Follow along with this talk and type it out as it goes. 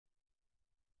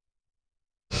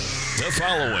The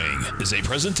following is a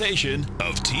presentation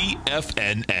of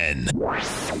TFNN.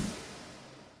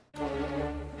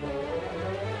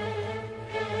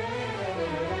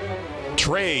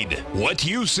 Trade what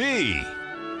you see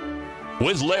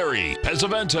with Larry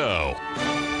Pesavento.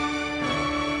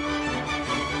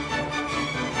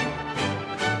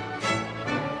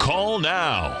 Call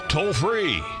now, toll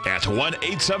free at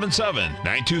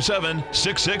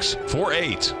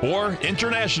 1-877-927-6648 or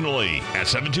internationally at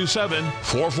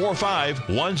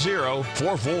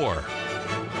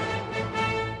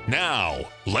 727-445-1044. Now,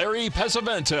 Larry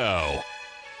Pesavento.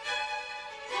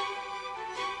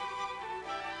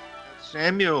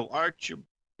 Samuel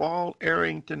Archibald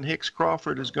Arrington Hicks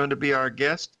Crawford is going to be our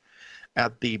guest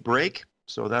at the break,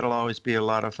 so that'll always be a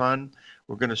lot of fun.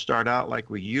 We're going to start out like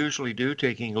we usually do,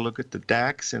 taking a look at the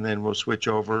DAX, and then we'll switch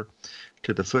over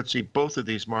to the FTSE. Both of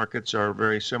these markets are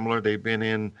very similar. They've been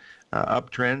in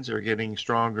uptrends. They're getting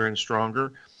stronger and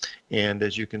stronger. And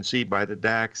as you can see by the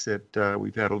DAX, that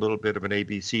we've had a little bit of an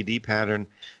ABCD pattern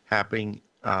happening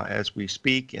as we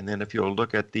speak. And then if you'll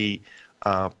look at the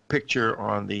picture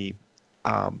on the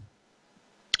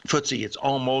FTSE, it's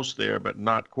almost there, but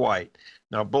not quite.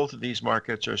 Now, both of these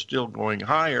markets are still going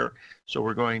higher, so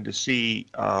we're going to see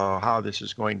how this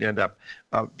is going to end up.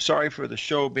 Sorry for the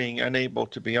show being unable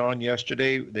to be on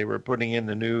yesterday. They were putting in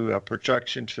the new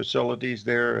production facilities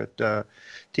there at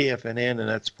TFNN, and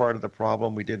that's part of the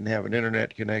problem. We didn't have an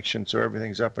internet connection, so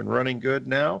everything's up and running good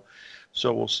now.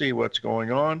 So we'll see what's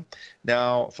going on.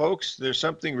 Now, folks, there's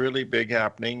something really big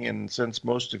happening, and since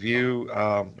most of you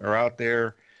are out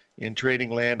there in trading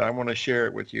land, I want to share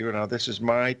it with you. Now, this is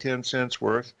my 10 cents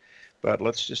worth, but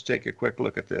let's just take a quick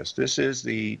look at this. This is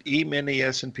the E-mini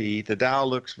S&P. The Dow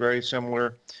looks very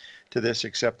similar to this,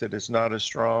 except that it's not as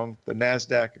strong. The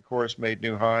NASDAQ, of course, made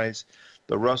new highs.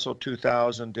 The Russell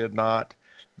 2000 did not.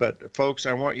 But, folks,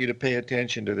 I want you to pay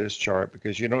attention to this chart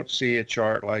because you don't see a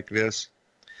chart like this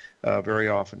very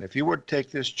often. If you were to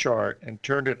take this chart and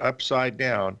turn it upside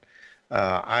down,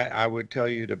 I would tell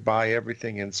you to buy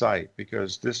everything in sight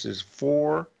because this is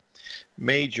four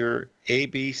major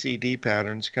ABCD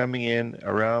patterns coming in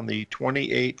around the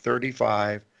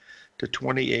 2835 to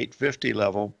 2850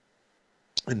 level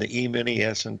in the E-mini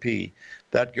S&P.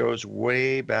 That goes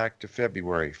way back to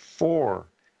February. Four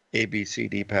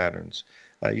ABCD patterns.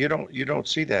 You don't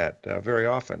see that very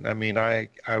often. I mean, I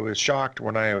was shocked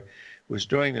when I was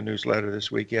doing the newsletter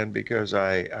this weekend because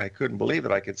I couldn't believe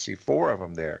it. I could see four of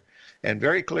them there. And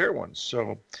very clear ones.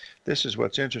 So this is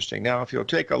what's interesting. Now, if you'll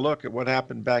take a look at what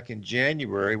happened back in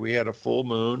January, we had a full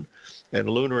moon and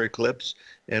lunar eclipse.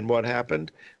 And what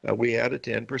happened? We had a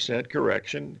 10%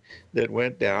 correction that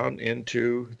went down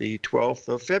into the 12th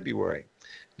of February.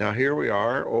 Now, here we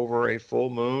are over a full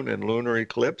moon and lunar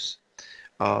eclipse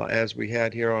as we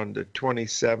had here on the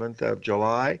 27th of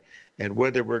July. And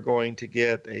whether we're going to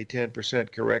get a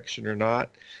 10% correction or not,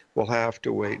 we'll have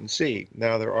to wait and see.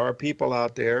 Now, there are people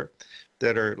out there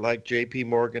that are like JP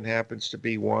Morgan happens to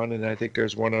be one, and I think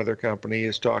there's one other company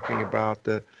is talking about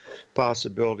the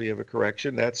possibility of a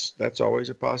correction. That's always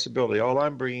a possibility. All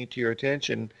I'm bringing to your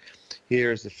attention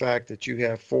here is the fact that you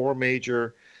have four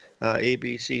major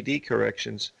ABCD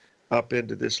corrections up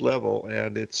into this level,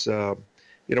 and it's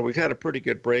we've had a pretty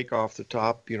good break off the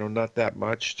top, not that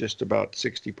much, just about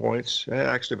 60 points,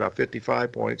 actually about 55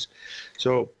 points.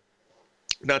 So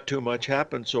not too much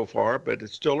happened so far, but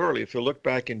it's still early. If you look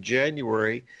back in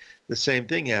January, the same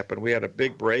thing happened. We had a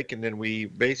big break, and then we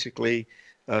basically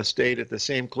stayed at the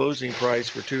same closing price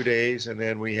for 2 days, and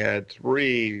then we had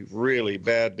three really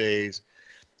bad days,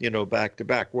 back to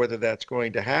back. Whether that's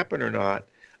going to happen or not,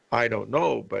 I don't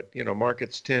know, but,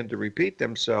 markets tend to repeat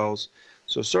themselves.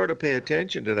 So sort of pay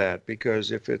attention to that,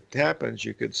 because if it happens,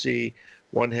 you could see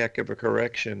one heck of a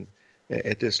correction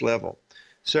at this level.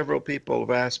 Several people have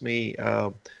asked me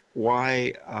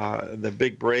why the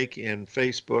big break in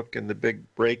Facebook and the big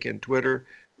break in Twitter.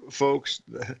 Folks,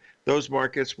 those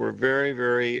markets were very,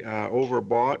 very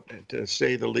overbought, to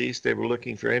say the least. They were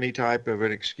looking for any type of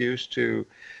an excuse to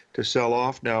sell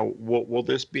off. Now, will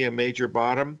this be a major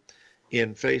bottom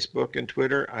in Facebook and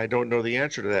Twitter? I don't know the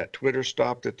answer to that. Twitter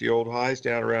stopped at the old highs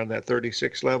down around that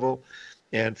 36 level,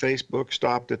 and Facebook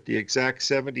stopped at the exact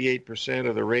 78%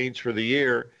 of the range for the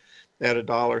year at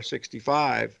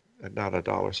 $1.65, not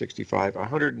 $1.65,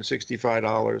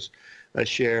 $165 a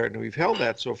share, and we've held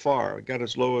that so far. It got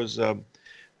as low as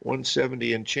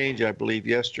 170 and change, I believe,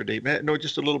 yesterday. No,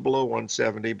 just a little below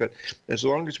 170, but as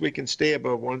long as we can stay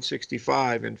above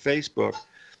 165 in Facebook,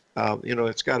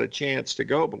 it's got a chance to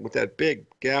go. But with that big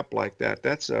gap like that,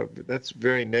 that's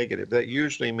very negative. That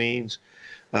usually means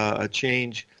a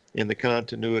change in the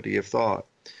continuity of thought.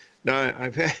 Now,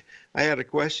 I had a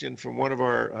question from one of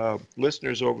our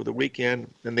listeners over the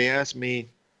weekend, and they asked me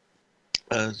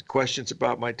questions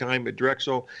about my time at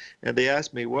Drexel, and they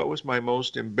asked me what was my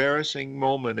most embarrassing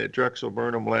moment at Drexel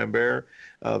Burnham Lambert.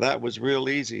 That was real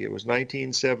easy. It was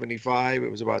 1975.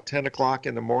 It was about 10 o'clock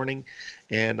in the morning,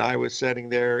 and I was sitting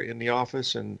there in the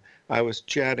office, and I was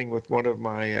chatting with one of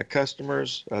my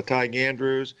customers, Ty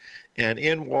Andrews, and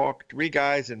in walked three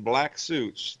guys in black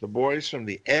suits, the boys from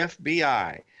the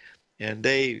FBI, and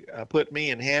they put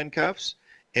me in handcuffs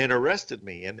and arrested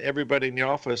me. And everybody in the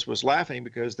office was laughing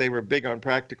because they were big on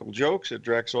practical jokes at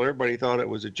Drexel. Everybody thought it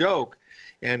was a joke,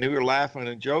 and we were laughing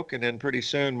and joking. And pretty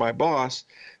soon my boss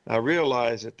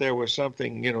realized that there was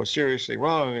something, seriously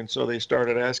wrong. And so they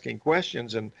started asking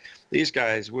questions, and these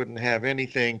guys wouldn't have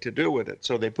anything to do with it.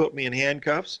 So they put me in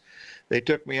handcuffs. They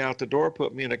took me out the door,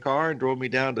 put me in a car, and drove me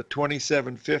down to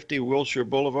 2750 Wilshire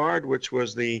Boulevard, which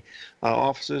was the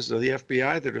offices of the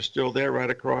FBI that are still there right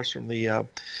across from the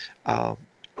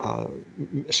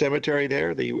cemetery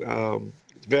there, the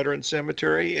Veterans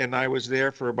Cemetery, and I was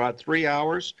there for about 3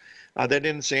 hours. They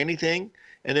didn't say anything,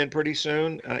 and then pretty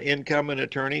soon, in come an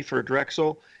attorney for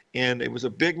Drexel, and it was a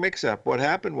big mix-up. What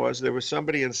happened was there was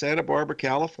somebody in Santa Barbara,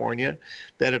 California,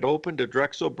 that had opened a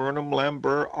Drexel Burnham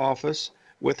Lambert office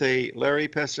with a Larry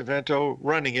Pesavento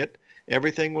running it.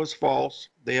 Everything was false.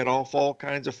 They had all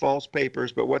kinds of false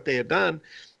papers, but what they had done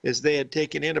is they had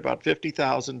taken in about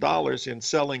 $50,000 in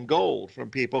selling gold from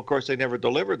people. Of course, they never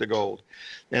delivered the gold,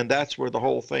 and that's where the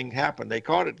whole thing happened. They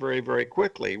caught it very, very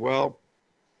quickly. Well,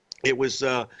 it was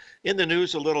in the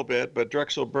news a little bit, but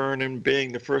Drexel Burnham,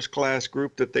 being the first-class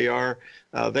group that they are,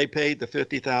 they paid the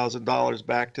 $50,000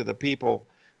 back to the people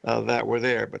that were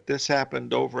there. But this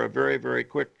happened over a very, very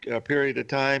quick period of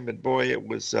time, and boy, it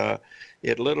was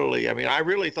it literally, I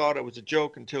really thought it was a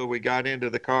joke until we got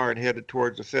into the car and headed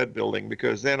towards the Fed building,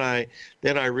 because then I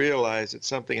realized that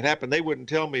something had happened. They wouldn't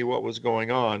tell me what was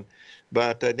going on,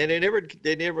 but then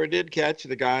they never did catch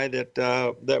the guy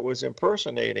that was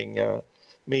impersonating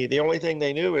me. The only thing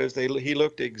they knew is he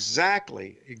looked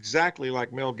exactly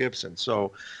like Mel Gibson.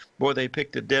 So, boy, they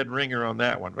picked a dead ringer on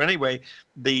that one. But anyway,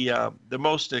 the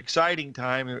most exciting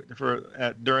time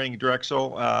during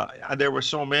Drexel, there were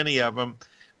so many of them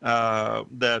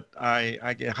that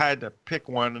I had to pick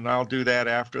one, and I'll do that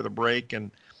after the break.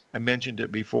 And I mentioned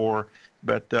it before,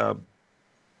 but I'll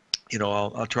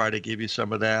try to give you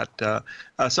some of that.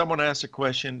 Someone asked a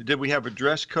question: did we have a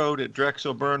dress code at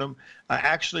Drexel Burnham?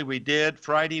 Actually, we did.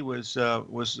 Friday was a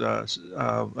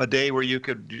day where you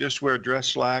could just wear dress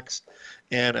slacks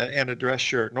and a dress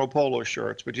shirt, no polo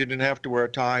shirts, but you didn't have to wear a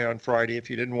tie on Friday if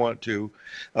you didn't want to.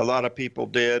 A lot of people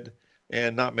did,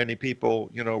 and not many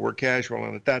people, were casual.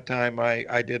 And at that time,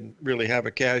 I didn't really have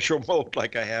a casual mode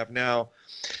like I have now.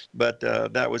 But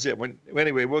that was it.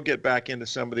 Anyway, we'll get back into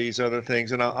some of these other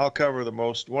things, and I'll cover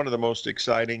one of the most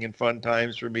exciting and fun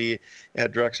times for me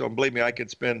at Drexel. And believe me, I could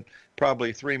spend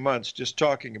probably 3 months just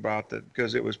talking about that,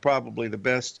 because it was probably the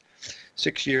best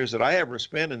 6 years that I ever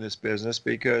spent in this business.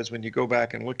 Because when you go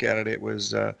back and look at it, it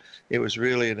was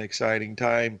really an exciting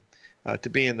time to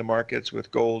be in the markets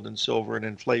with gold and silver and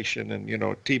inflation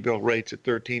and T-bill rates at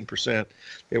 13%.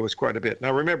 It was quite a bit.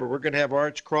 Now remember, we're going to have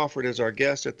Arch Crawford as our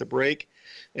guest at the break,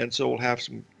 and so we'll have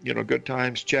some good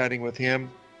times chatting with him.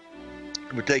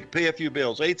 We'll pay a few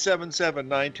bills.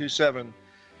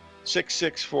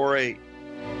 877-927-6648.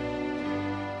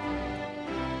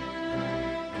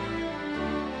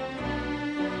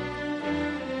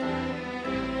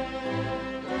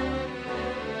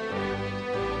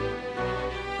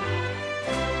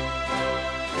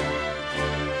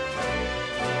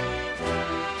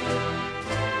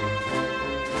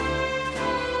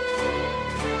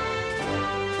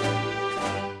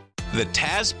 The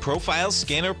TAS Profile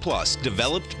Scanner Plus,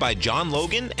 developed by John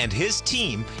Logan and his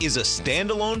team, is a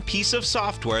standalone piece of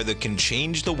software that can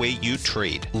change the way you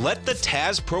trade. Let the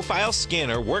TAS Profile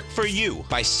Scanner work for you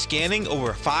by scanning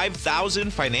over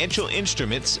 5,000 financial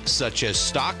instruments such as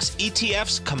stocks,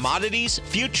 ETFs, commodities,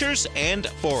 futures, and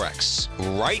Forex.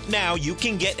 Right now, you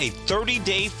can get a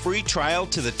 30-day free trial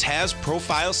to the TAS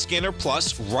Profile Scanner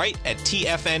Plus right at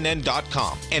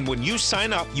TFNN.com. And when you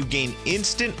sign up, you gain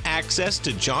instant access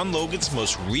to John Logan's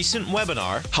most recent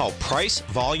webinar, How Price,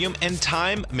 Volume, and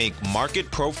Time Make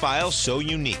Market Profiles So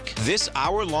Unique. This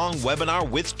hour-long webinar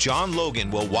with John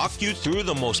Logan will walk you through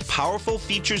the most powerful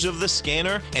features of the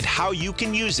scanner and how you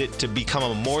can use it to become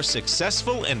a more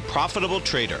successful and profitable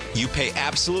trader. You pay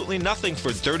absolutely nothing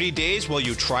for 30 days while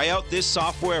you try out this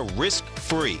software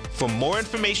risk-free. For more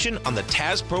information on the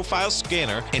TAS Profile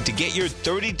Scanner and to get your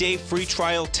 30-day free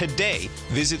trial today,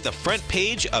 visit the front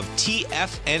page of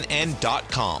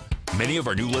TFNN.com. Many of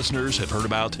our new listeners have heard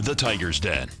about the Tiger's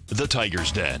Den. The Tiger's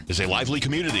Den is a lively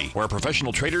community where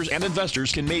professional traders and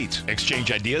investors can meet, exchange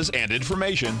ideas and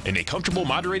information in a comfortable,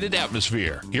 moderated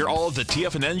atmosphere. Hear all of the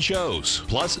TFNN shows,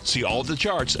 plus see all of the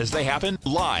charts as they happen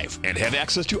live and have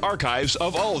access to archives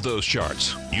of all of those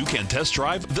charts. You can test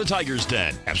drive the Tiger's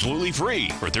Den absolutely free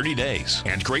for 30 days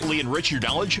and greatly enrich your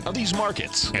knowledge of these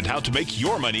markets and how to make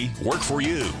your money work for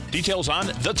you. Details on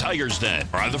the Tiger's Den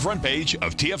are on the front page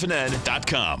of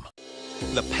TFNN.com.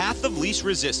 The Path of Least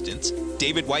Resistance,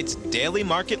 David White's daily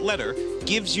market letter,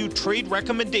 gives you trade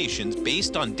recommendations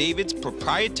based on David's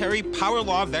proprietary power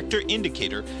law vector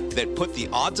indicator that put the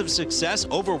odds of success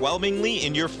overwhelmingly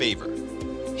in your favor.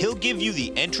 He'll give you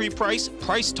the entry price,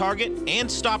 price target, and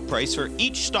stop price for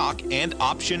each stock and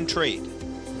option trade.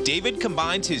 David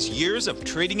combines his years of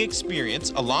trading experience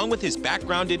along with his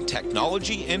background in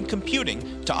technology and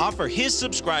computing to offer his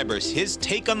subscribers his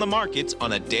take on the markets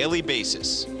on a daily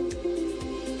basis.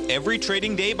 Every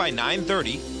trading day by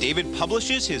 9:30, David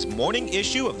publishes his morning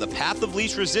issue of The Path of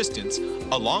Least Resistance,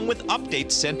 along with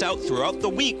updates sent out throughout the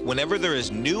week whenever there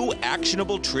is new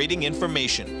actionable trading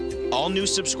information. All new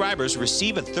subscribers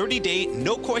receive a 30-day,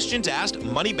 no questions asked,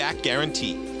 money-back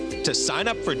guarantee. To sign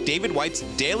up for David White's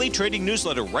daily trading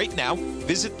newsletter right now,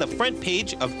 visit the front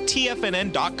page of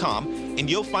TFNN.com and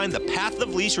you'll find The Path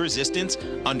of Least Resistance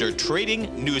under Trading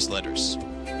Newsletters.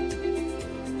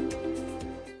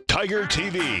 Tiger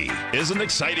TV is an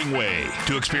exciting way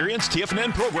to experience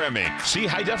TFNN programming. See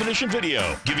high-definition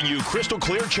video giving you crystal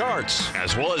clear charts,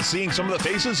 as well as seeing some of the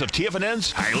faces of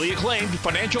TFNN's highly acclaimed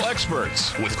financial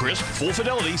experts with crisp,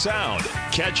 full-fidelity sound.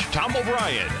 Catch Tom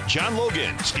O'Brien, John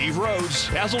Logan, Steve Rhodes,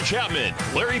 Basil Chapman,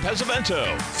 Larry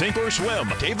Pesavento, Think or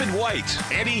Swim, David White,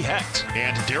 Andy Hecht,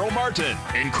 and Daryl Martin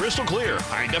in crystal clear,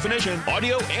 high-definition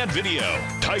audio and video.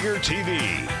 Tiger TV,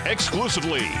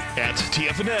 exclusively at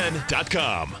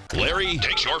TFNN.com. Larry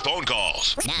takes your phone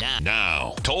calls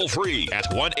now. Toll free at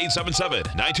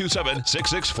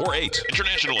 1-877-927-6648.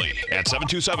 Internationally at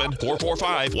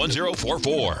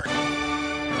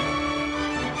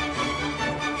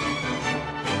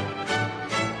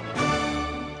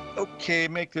 727-445-1044. Okay,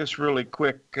 make this really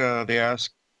quick. They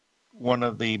asked one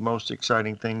of the most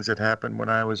exciting things that happened when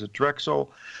I was at Drexel.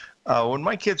 When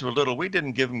my kids were little, we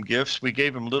didn't give them gifts. We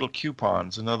gave them little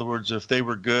coupons. In other words, if they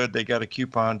were good, they got a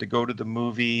coupon to go to the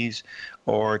movies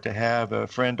or to have a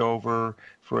friend over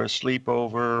for a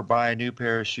sleepover, buy a new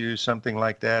pair of shoes, something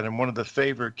like that. And one of the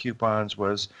favorite coupons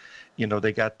was,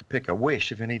 they got to pick a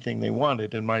wish of anything they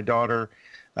wanted. And my daughter,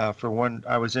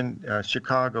 I was in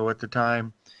Chicago at the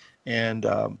time, and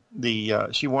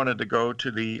she wanted to go to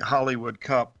the Hollywood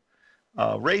Cup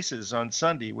races on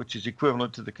Sunday, which is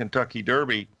equivalent to the Kentucky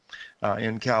Derby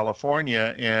in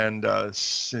California, and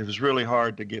it was really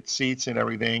hard to get seats and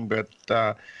everything, but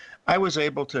I was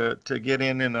able to get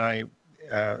in, and I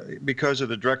because of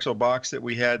the Drexel box that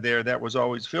we had there, that was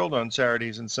always filled on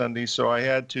Saturdays and Sundays, so I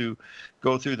had to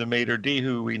go through the maitre d',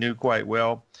 who we knew quite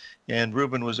well, and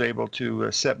Ruben was able to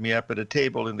set me up at a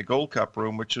table in the Gold Cup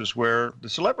room, which is where the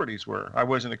celebrities were. I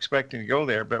wasn't expecting to go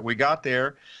there, but we got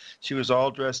there. She was all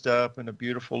dressed up in a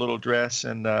beautiful little dress,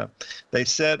 and they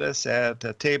set us at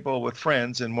a table with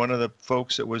friends, and one of the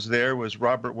folks that was there was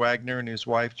Robert Wagner and his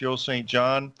wife, Jill St.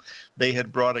 John. They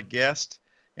had brought a guest,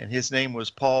 and his name was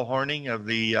Paul Hornung of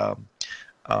the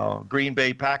Green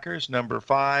Bay Packers, number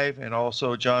 5, and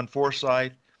also John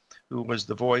Forsythe, who was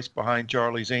the voice behind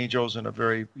Charlie's Angels and a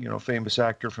very famous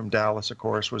actor from Dallas, of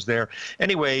course, was there.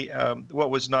 Anyway,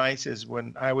 what was nice is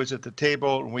when I was at the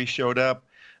table and we showed up,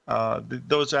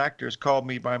 those actors called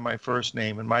me by my first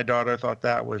name, and my daughter thought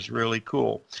that was really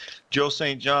cool. Jill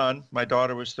St. John, my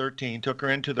daughter was 13, took her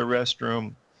into the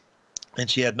restroom, and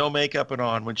she had no makeup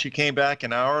on. When she came back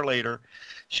an hour later,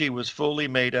 she was fully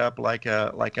made up like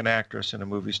an actress and a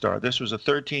movie star. This was a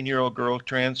 13-year-old girl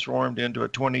transformed into a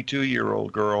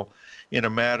 22-year-old girl in a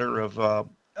matter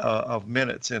of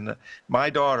minutes, and my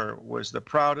daughter was the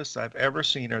proudest I've ever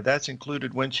seen her. That's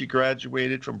included when she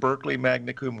graduated from Berkeley,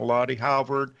 magna cum laude,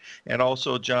 Harvard, and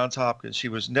also Johns Hopkins. She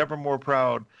was never more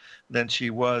proud than she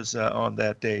was on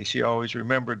that day. She always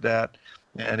remembered that,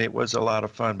 and it was a lot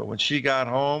of fun. But when she got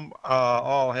home,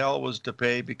 all hell was to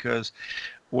pay, because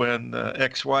when the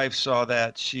ex-wife saw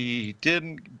that, she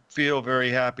didn't feel very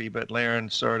happy, but Laren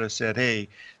sort of said, hey,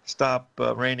 stop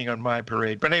raining on my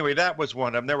parade. But anyway, that was one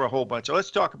of them. There were a whole bunch. So let's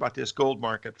talk about this gold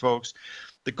market, folks.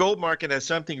 The gold market has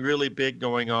something really big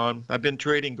going on. I've been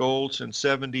trading gold since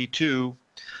 '72,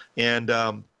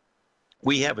 and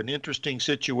we have an interesting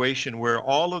situation where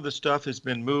all of the stuff has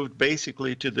been moved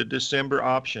basically to the December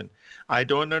option. I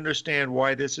don't understand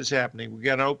why this is happening. We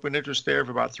got an open interest there of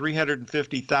about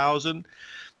 350,000.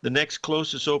 The next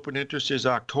closest open interest is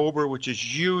October, which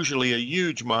is usually a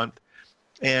huge month,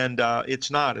 and it's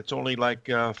not. It's only like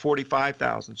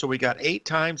 45,000. So we got 8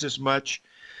 times as much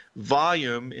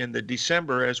volume in the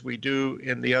December as we do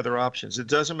in the other options. It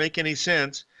doesn't make any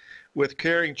sense with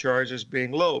carrying charges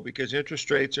being low because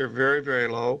interest rates are very, very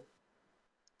low.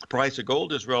 The price of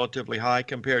gold is relatively high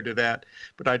compared to that,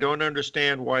 but I don't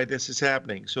understand why this is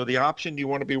happening. So the option you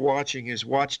want to be watching is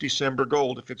watch December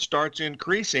gold. If it starts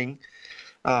increasing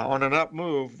on an up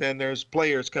move, then there's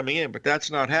players coming in, but that's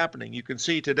not happening. You can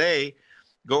see today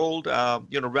gold,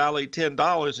 rallied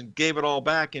 $10 and gave it all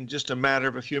back in just a matter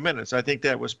of a few minutes. I think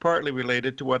that was partly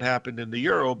related to what happened in the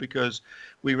euro because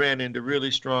we ran into really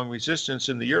strong resistance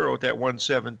in the euro at that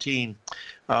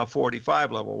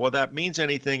 117.45 level. Well, that means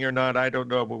anything or not, I don't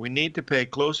know, but we need to pay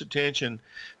close attention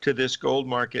to this gold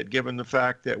market given the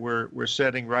fact that we're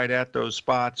setting right at those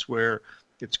spots where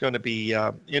it's going to be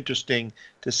interesting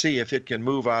to see if it can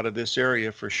move out of this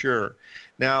area for sure.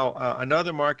 Now,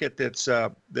 another market that's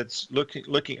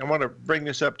looking. I want to bring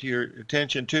this up to your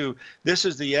attention too. This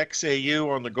is the XAU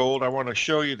on the gold. I want to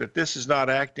show you that this is not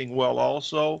acting well.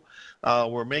 Also,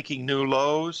 we're making new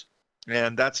lows,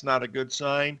 and that's not a good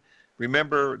sign.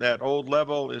 Remember that old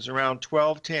level is around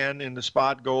 1210 in the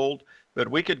spot gold, but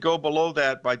we could go below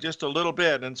that by just a little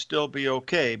bit and still be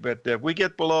okay. But if we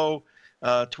get below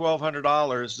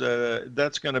 $1,200,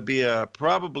 that's going to be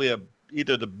probably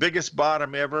either the biggest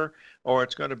bottom ever, or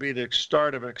it's going to be the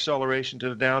start of an acceleration to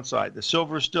the downside. The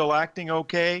silver is still acting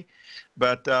okay,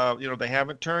 but they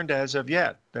haven't turned as of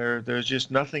yet. There's just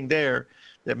nothing there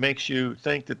that makes you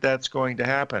think that that's going to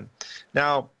happen.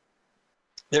 Now,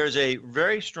 there's a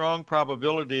very strong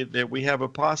probability that we have a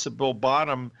possible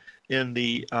bottom in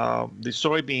the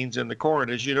soybeans and the corn.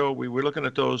 As you know, we were looking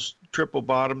at those triple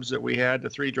bottoms that we had, the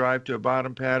 3 drive to a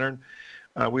bottom pattern.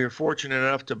 We were fortunate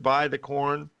enough to buy the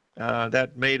corn.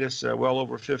 That made us well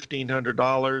over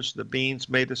 $1,500. The beans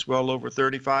made us well over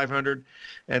 $3,500,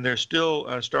 and they're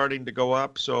still starting to go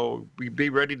up. So we be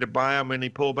ready to buy them any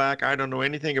pullback. I don't know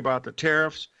anything about the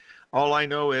tariffs. All I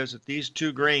know is that these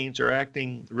 2 grains are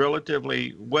acting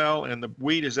relatively well, and the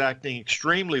wheat is acting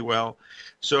extremely well.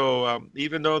 So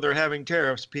even though they're having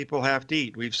tariffs, people have to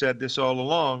eat. We've said this all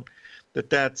along,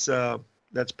 that's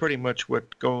pretty much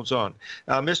what goes on.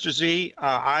 Mr. Z,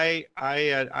 I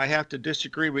have to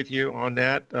disagree with you on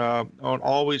that. On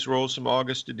always rolls from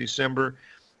August to December.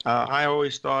 I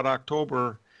always thought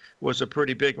October was a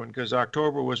pretty big one because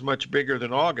October was much bigger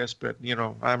than August, but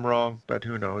I'm wrong, but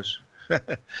who knows?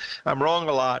 I'm wrong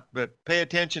a lot, but pay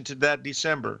attention to that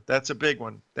December. That's a big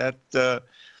one.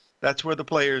 That's where the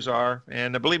players are,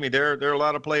 and believe me, there are a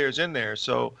lot of players in there.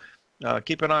 So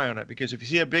keep an eye on it, because if you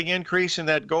see a big increase in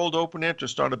that gold open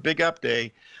interest on a big up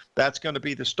day, that's going to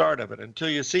be the start of it. Until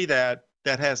you see that,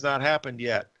 that has not happened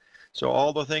yet. So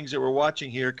all the things that we're watching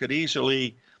here could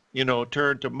easily,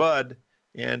 turn to mud.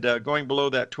 And going below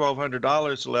that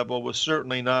 $1,200 level was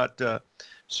certainly not a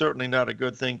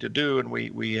good thing to do, and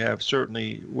we have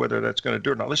certainly whether that's going to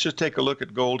do or not. Let's just take a look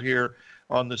at gold here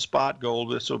on the spot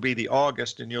gold. This will be the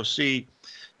August, and you'll see,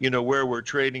 where we're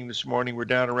trading this morning. We're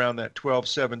down around that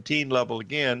 1217 level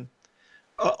again.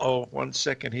 Uh-oh, 1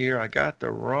 second here. I got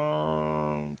the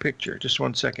wrong picture. Just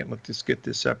 1 second. Let's just get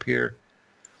this up here.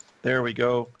 There we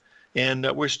go. And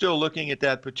we're still looking at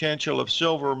that potential of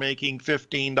silver making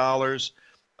 $15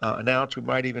 an ounce. We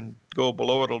might even go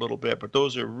below it a little bit, but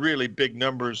those are really big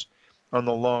numbers on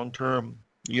the long-term,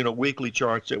 weekly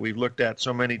charts that we've looked at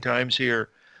so many times here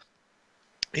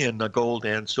in gold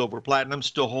and silver. Platinum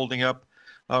still holding up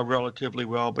relatively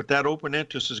well, but that open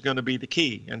interest is going to be the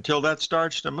key. Until that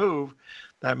starts to move,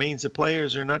 that means the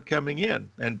players are not coming in.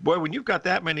 And boy, when you've got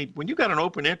that many, when you've got an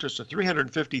open interest of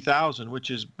 350,000,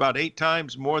 which is about 8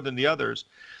 times more than the others,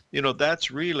 that's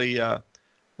really a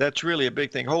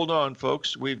big thing. Hold on,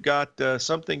 folks. We've got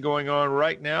something going on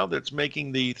right now that's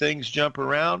making the things jump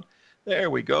around. There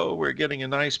we go. We're getting a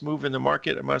nice move in the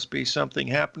market. It must be something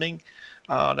happening.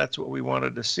 That's what we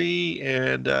wanted to see.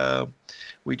 And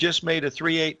we just made a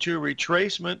 382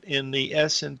 retracement in the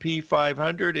S&P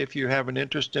 500, if you have an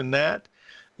interest in that.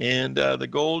 And the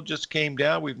gold just came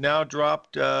down. We've now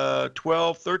dropped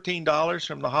 $13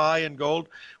 from the high in gold.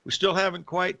 We still haven't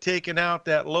quite taken out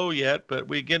that low yet, but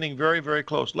we're getting very, very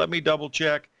close. Let me double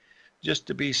check just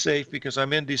to be safe, because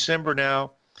I'm in December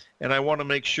now, and I want to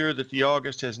make sure that the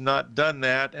August has not done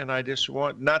that. And I just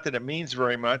want, not that it means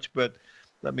very much, but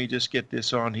let me just get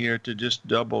this on here to just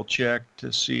double check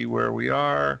to see where we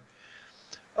are.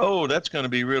 Oh, that's going to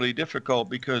be really difficult,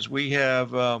 because we have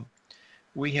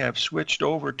switched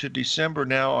over to December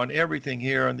now on everything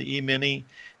here on the E-mini,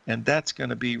 and that's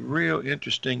going to be real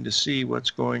interesting to see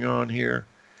what's going on here.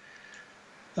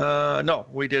 No,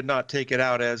 we did not take it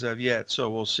out as of yet, so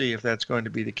we'll see if that's going to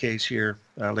be the case here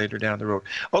later down the road.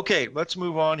 Okay, let's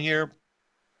move on here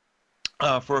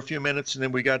for a few minutes, and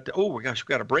then we got, oh my gosh, we've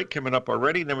got a break coming up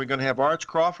already, and then we're going to have Arch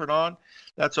Crawford on.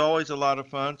 That's always a lot of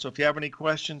fun. So if you have any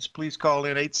questions, please call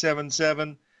in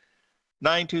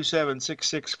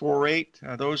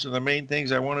 877-927-6648. Those are the main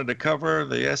things I wanted to cover,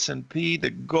 the S&P,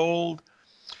 the gold.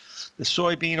 The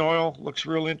soybean oil looks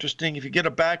real interesting. If you get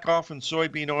a back off in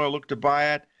soybean oil, look to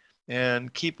buy it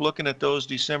and keep looking at those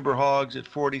December hogs at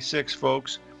 46,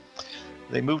 folks.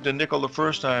 They moved a nickel the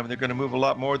first time. They're going to move a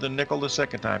lot more than nickel the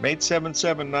second time.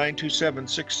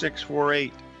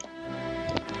 877-927-6648.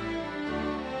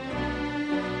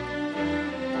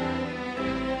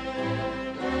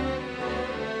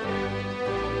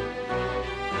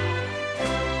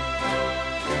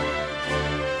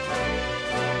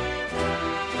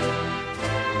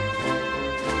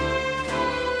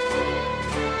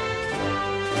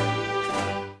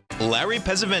 Larry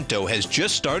Pesavento has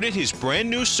just started his brand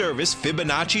new service,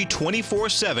 Fibonacci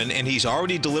 24/7, and he's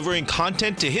already delivering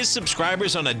content to his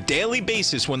subscribers on a daily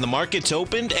basis when the market's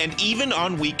opened and even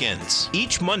on weekends.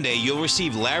 Each Monday, you'll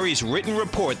receive Larry's written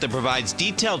report that provides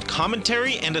detailed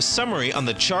commentary and a summary on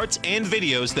the charts and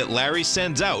videos that Larry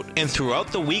sends out. And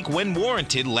throughout the week, when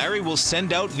warranted, Larry will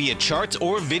send out via charts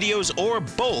or videos or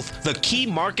both the key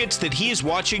markets that he is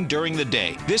watching during the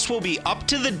day. This will be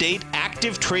up-to-the-date,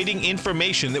 active trading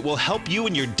information that will help you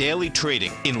in your daily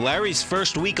trading. In Larry's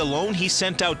first week alone, he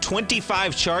sent out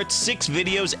 25 charts, 6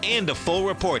 videos, and a full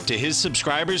report to his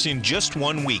subscribers in just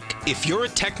 1 week. If you're a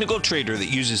technical trader that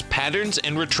uses patterns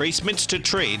and retracements to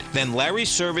trade, then Larry's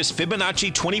service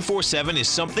Fibonacci 24/7 is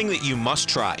something that you must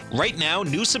try. Right now,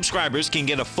 new subscribers can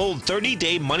get a full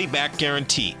 30-day money-back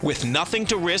guarantee. With nothing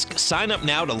to risk, sign up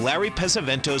now to Larry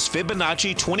Pesavento's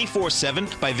Fibonacci 24/7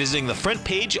 by visiting the front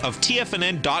page of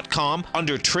TFNN.com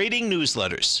under Trading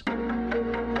Newsletters.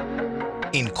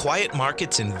 In quiet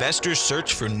markets, investors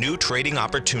search for new trading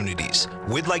opportunities.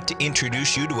 We'd like to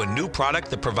introduce you to a new product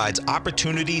that provides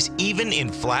opportunities even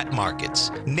in flat markets.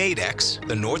 Nadex,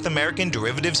 the North American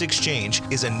Derivatives Exchange,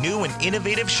 is a new and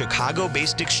innovative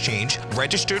Chicago-based exchange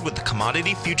registered with the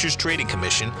Commodity Futures Trading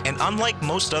Commission, and unlike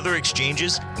most other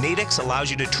exchanges, Nadex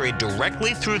allows you to trade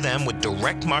directly through them with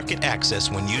direct market access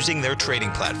when using their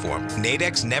trading platform.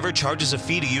 Nadex never charges a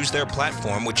fee to use their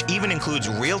platform, which even includes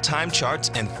real-time charts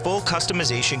and full customization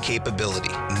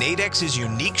capability. Nadex's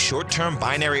unique short-term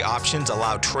binary options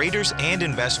allow traders and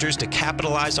investors to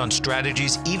capitalize on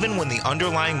strategies even when the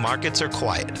underlying markets are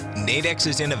quiet.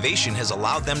 Nadex's innovation has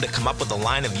allowed them to come up with a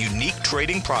line of unique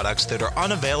trading products that are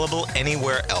unavailable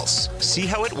anywhere else. See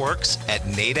how it works at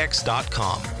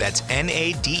nadex.com. That's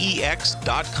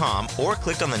NADEX.com, or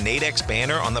click on the Nadex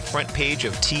banner on the front page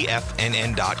of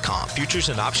TFNN.com. Futures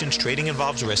and options trading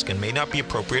involves risk and may not be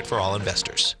appropriate for all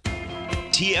investors.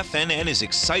 TFNN is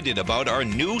excited about our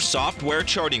new software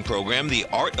charting program, The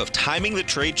Art of Timing the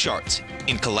Trade Charts.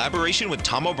 In collaboration with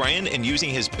Tom O'Brien and using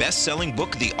his best-selling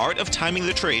book, The Art of Timing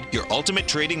the Trade, Your Ultimate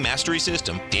Trading Mastery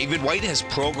System, David White has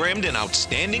programmed an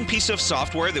outstanding piece of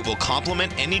software that will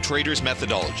complement any trader's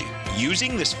methodology.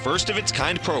 Using this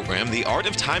first-of-its-kind program, The Art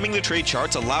of Timing the Trade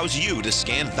Charts allows you to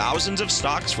scan thousands of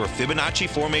stocks for Fibonacci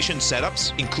formation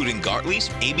setups, including Gartleys,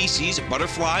 ABCs,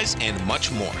 butterflies, and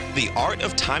much more. The Art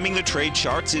of Timing the Trade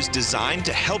Charts is designed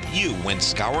to help you when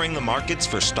scouring the markets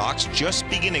for stocks just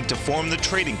beginning to form the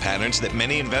trading patterns that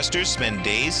many investors spend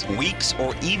days, weeks,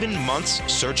 or even months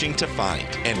searching to find.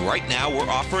 And right now, we're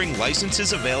offering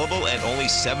licenses available at only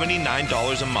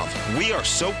 $79 a month. We are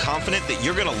so confident that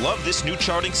you're going to love this new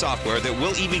charting software that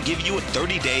will even give you a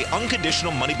 30-day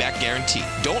unconditional money-back guarantee.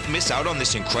 Don't miss out on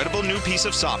this incredible new piece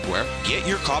of software. Get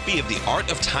your copy of The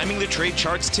Art of Timing the Trade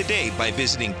Charts today by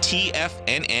visiting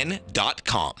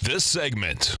TFNN.com. This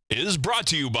segment is brought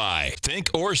to you by Think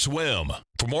or Swim.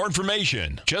 For more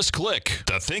information, just click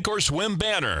the Think or Swim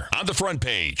banner on the front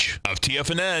page of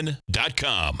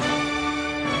TFNN.com.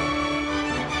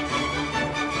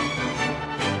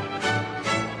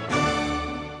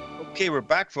 Okay, we're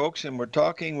back, folks, and we're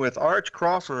talking with Arch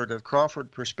Crawford of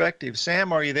Crawford Perspective.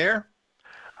 Sam, are you there?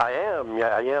 I am.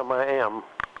 Yeah, I am.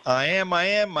 I am.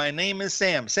 My name is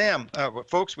Sam. Sam,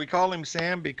 folks, we call him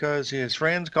Sam because his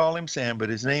friends call him Sam, but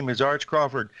his name is Arch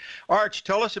Crawford. Arch,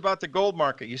 tell us about the gold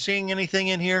market. You seeing anything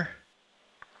in here?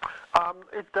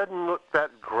 It doesn't look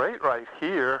that great right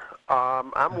here.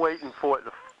 I'm waiting for it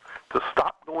to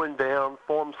stop going down,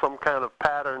 form some kind of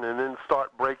pattern, and then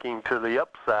start breaking to the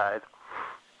upside.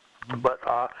 But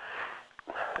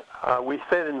we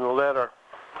said in the letter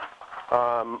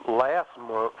last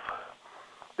month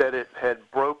that it had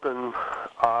broken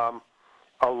a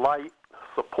light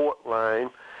support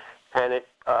line, and it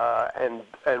and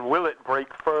will it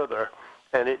break further?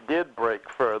 And it did break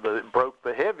further. It broke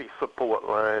the heavy support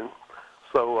line.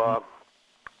 So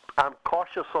I'm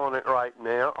cautious on it right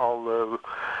now, although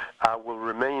I will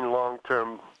remain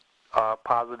long-term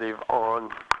positive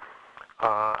on.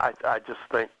 I just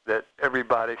think that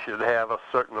everybody should have a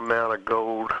certain amount of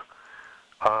gold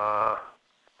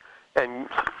and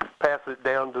pass it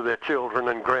down to their children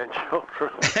and grandchildren.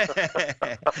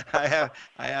 I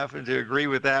happen to agree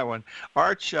with that one.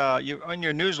 Arch, on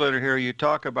your newsletter here, you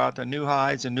talk about the new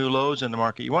highs and new lows in the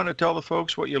market. You want to tell the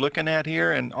folks what you're looking at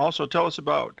here, and also tell us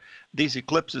about these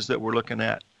eclipses that we're looking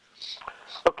at.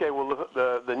 Okay, well,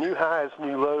 the new highs,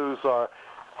 new lows are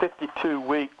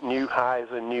 52-week new highs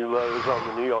and new lows on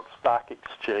the New York Stock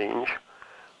Exchange.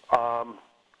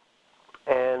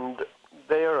 And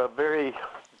they are a very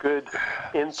good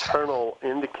internal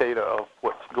indicator of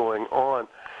what's going on.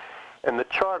 And the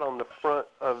chart on the front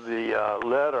of the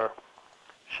letter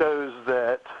shows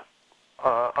that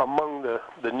among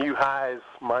the new highs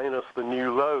minus the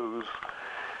new lows,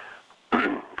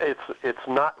 it's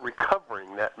not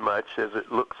recovering that much as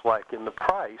it looks like in the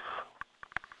price.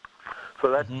 So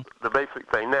that's the basic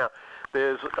thing. Now,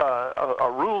 there's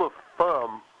a rule of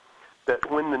thumb that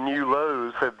when the new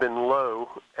lows have been low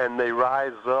and they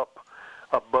rise up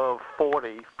above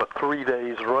 40 for 3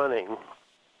 days running,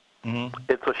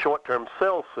 it's a short-term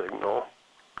sell signal.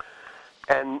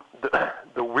 And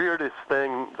the weirdest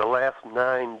thing, the last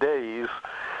 9 days,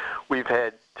 we've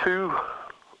had 2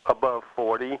 above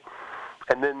 40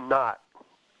 and then not,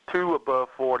 2 above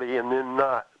 40 and then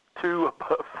not, 2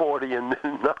 above 40 and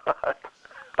then not.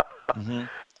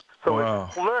 So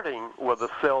it's flirting with a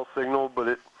sell signal, but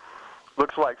it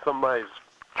looks like somebody's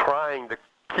trying to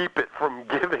keep it from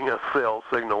giving a sell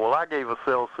signal. Well, I gave a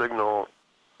sell signal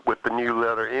with the new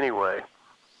letter anyway.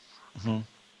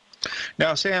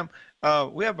 Now, Sam,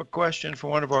 we have a question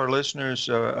from one of our listeners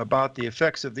about the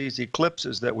effects of these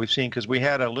eclipses that we've seen, because we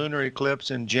had a lunar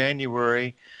eclipse in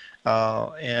January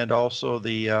and also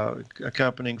the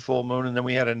accompanying full moon, and then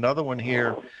we had another one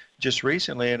here just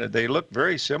recently, and they look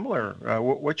very similar.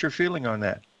 What's your feeling on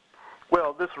that?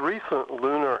 Well, this recent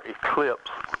lunar eclipse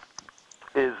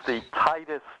is the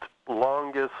tightest,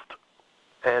 longest,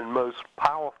 and most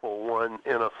powerful one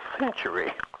in a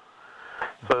century.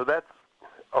 So that's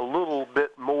a little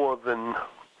bit more than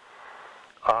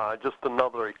just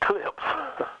another eclipse.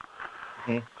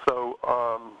 So,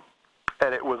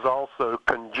 and it was also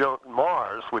conjunct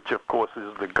Mars, which of course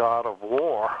is the god of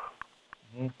war.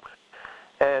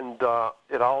 And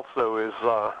it also is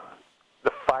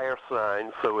the fire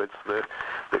sign, so it's the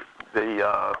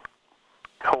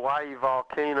Hawaii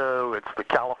volcano, it's the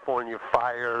California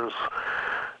fires,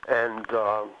 and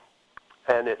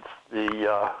it's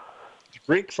the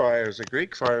Greek fires. The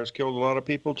Greek fires killed a lot of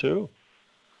people too.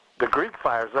 The Greek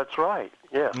fires, that's right.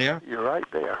 Yeah, you're right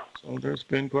there. So there's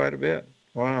been quite a bit.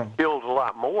 Wow. Killed a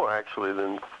lot more actually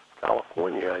than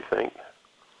California, I think.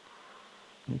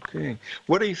 Okay.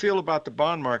 What do you feel about the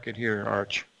bond market here,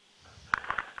 Arch?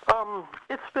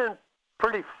 It's been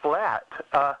pretty flat.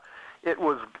 It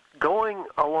was going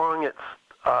along its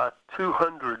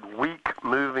 200-week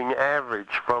moving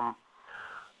average from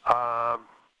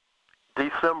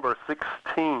December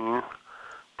 16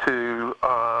 to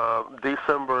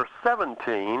December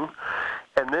 17,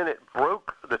 and then it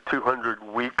broke the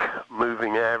 200-week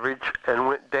moving average and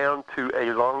went down to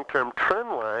a long-term trend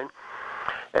line,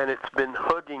 and it's been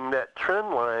hugging that trend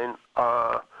line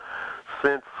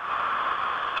since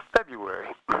February.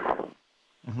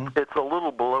 It's a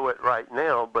little below it right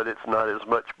now, but it's not as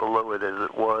much below it as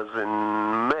it was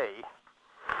in May.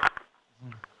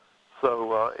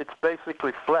 So it's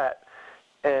basically flat,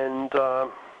 and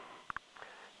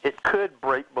it could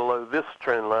break below this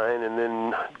trend line and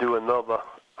then do another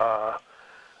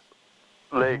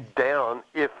leg down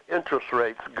if interest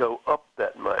rates go up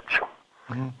that much.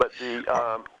 But the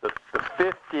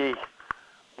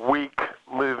 50-week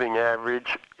moving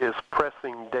average is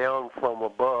pressing down from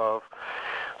above,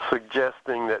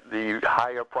 suggesting that the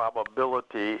higher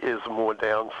probability is more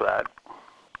downside.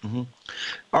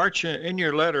 Arch, in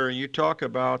your letter, you talk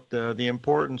about the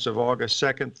importance of August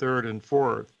 2nd, 3rd, and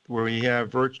 4th, where we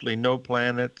have virtually no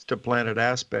planet-to-planet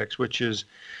aspects, which is,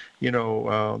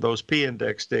 those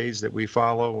P-index days that we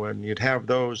follow, and you'd have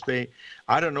those.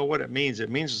 I don't know what it means. It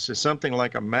means it's something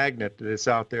like a magnet that's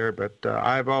out there, but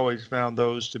I've always found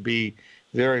those to be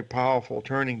very powerful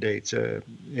turning dates.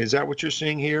 Is that what you're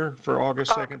seeing here for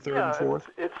August 2nd, 3rd, and 4th?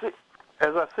 It's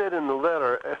as I said in the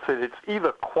letter, it's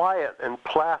either quiet and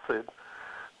placid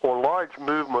or large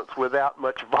movements without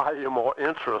much volume or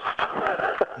interest.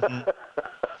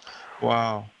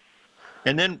 Wow.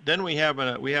 And then we have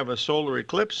a solar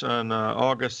eclipse on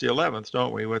August the 11th,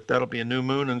 don't we? That'll be a new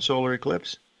moon and solar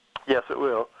eclipse. Yes, it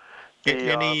will.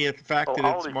 Any fact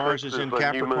that Mars is in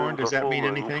Capricorn, does that mean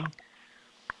anything?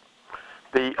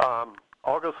 The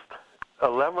August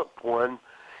 11th one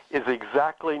is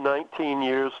exactly 19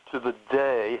 years to the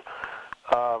day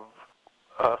of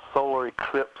a solar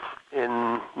eclipse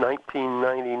in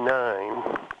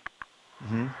 1999.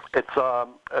 Mm-hmm. It's a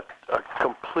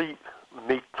complete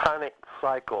metonic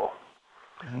cycle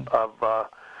of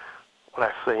what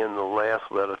I say in the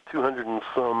last letter,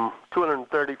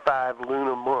 235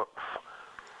 lunar months.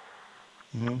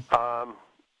 Mm-hmm.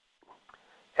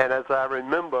 And as I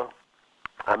remember,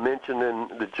 I mentioned in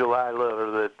the July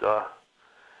letter that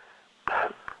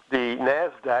the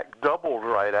NASDAQ doubled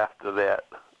right after that,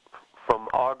 from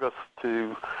August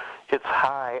to its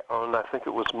high on, I think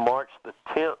it was March the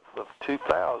 10th of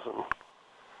 2000.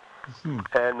 Mm-hmm.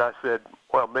 And I said,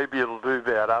 well, maybe it'll do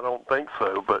that. I don't think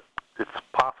so, but it's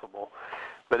possible.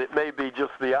 But it may be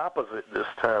just the opposite this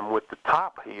time with the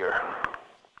top here.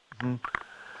 Mm-hmm.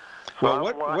 Well,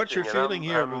 what's your feeling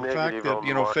here with the fact that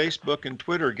Facebook and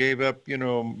Twitter gave up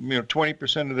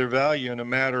 20% of their value in a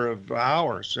matter of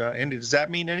hours? And does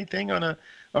that mean anything on a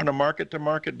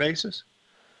market-to-market basis?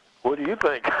 What do you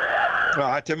think?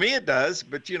 Well, to me it does,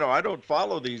 but I don't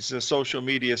follow these social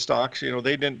media stocks.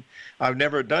 I've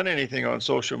never done anything on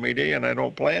social media, and I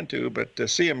don't plan to. But to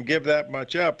see them give that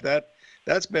much up,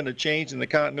 that's been a change in the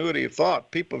continuity of thought.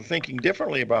 People are thinking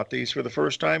differently about these for the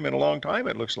first time in a long time,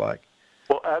 it looks like.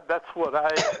 Well, that's what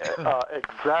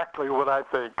exactly what I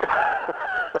think.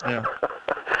 Yeah.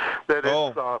 That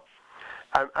it's,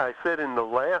 I said in the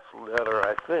last letter,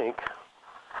 I think.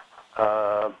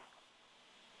 No,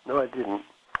 I didn't.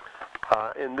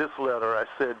 In this letter, I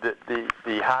said that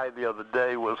the high the other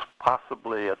day was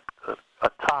possibly a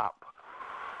top,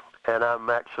 and I'm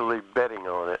actually betting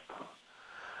on it.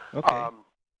 Okay.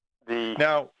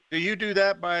 Now, do you do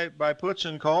that by puts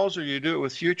and calls, or you do it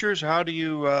with futures? How do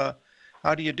you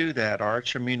do that,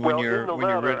 Arch? I mean, when you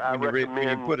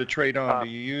put a trade on, do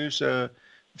you use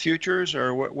futures,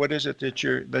 or what is it that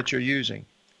you're using?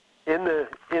 In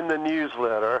the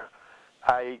newsletter,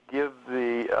 I give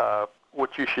the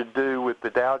what you should do with the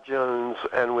Dow Jones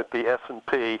and with the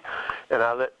S&P, and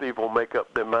I let people make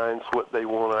up their minds what they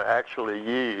want to actually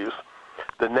use.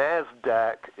 The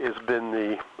NASDAQ has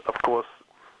been of course,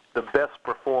 the best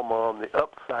performer on the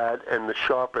upside and the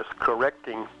sharpest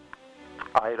correcting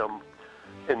item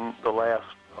in the last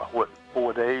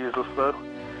 4 days or so.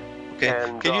 Okay.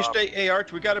 And, can you stay? Hey,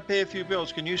 Arch, we got to pay a few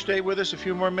bills. Can you stay with us a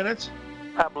few more minutes?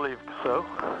 I believe so.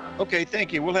 Okay,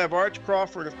 thank you. We'll have Arch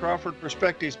Crawford of Crawford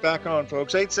Perspectives back on,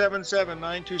 folks.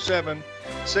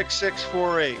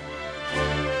 877-927-6648.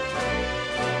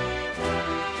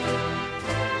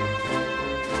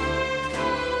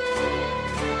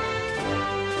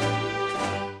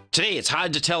 Today, it's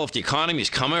hard to tell if the economy is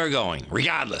coming or going.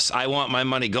 Regardless, I want my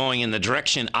money going in the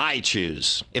direction I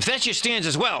choose. If that's your stance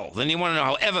as well, then you want to know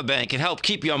how Everbank can help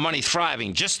keep your money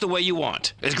thriving just the way you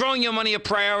want. Is growing your money a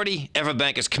priority?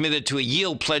 Everbank is committed to a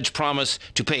yield pledge promise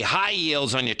to pay high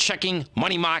yields on your checking,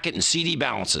 money market, and CD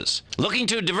balances. Looking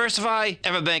to diversify?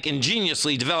 Everbank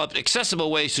ingeniously developed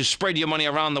accessible ways to spread your money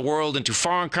around the world into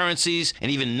foreign currencies and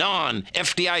even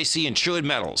non-FDIC insured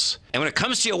metals. And when it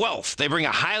comes to your wealth, they bring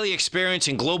a highly experienced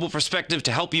and global perspective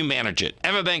to help you manage it.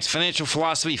 Everbank's financial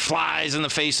philosophy flies in the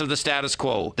face of the status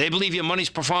quo. They believe your money's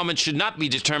performance should not be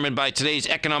determined by today's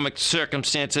economic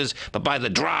circumstances, but by the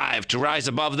drive to rise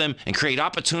above them and create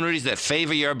opportunities that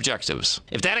favor your objectives.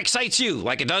 If that excites you,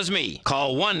 like it does me,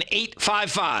 call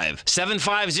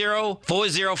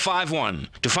 1-855-750-4051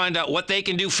 to find out what they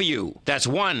can do for you. That's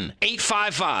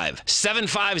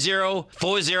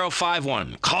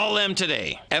 1-855-750-4051. Call them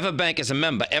today. Everbank is a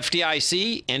member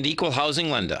FDIC and equal housing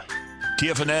lender.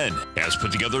 TFNN has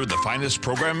put together the finest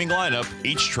programming lineup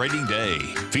each trading day,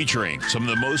 featuring some of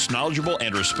the most knowledgeable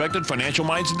and respected financial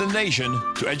minds in the nation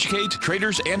to educate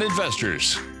traders and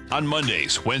investors. On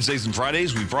Mondays, Wednesdays, and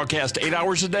Fridays, we broadcast 8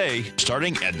 hours a day,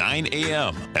 starting at 9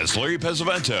 a.m. as Larry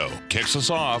Pesavento kicks us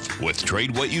off with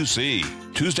Trade What You See.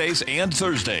 Tuesdays and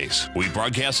Thursdays, we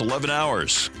broadcast 11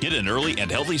 hours. Get an early and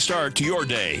healthy start to your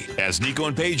day as Nico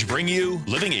and Paige bring you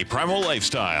Living a Primal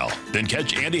Lifestyle. Then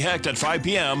catch Andy Hecht at 5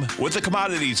 p.m. with the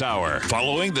Commodities Hour,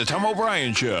 following the Tom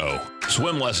O'Brien Show.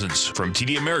 Swim lessons from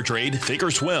TD Ameritrade Think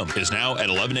or Swim is now at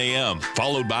 11 a.m.,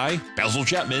 followed by Basil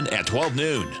Chapman at 12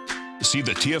 noon. See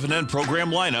the TFNN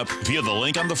program lineup via the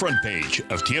link on the front page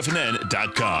of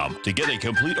TFNN.com to get a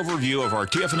complete overview of our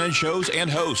TFNN shows and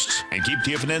hosts. And keep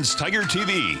TFNN's Tiger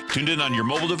TV tuned in on your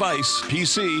mobile device,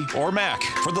 PC, or Mac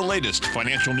for the latest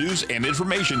financial news and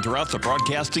information throughout the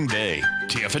broadcasting day.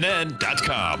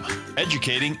 TFNN.com,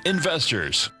 educating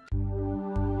investors.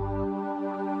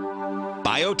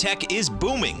 Biotech is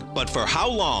booming, but for how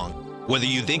long? Whether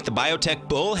you think the biotech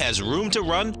bull has room to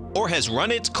run or has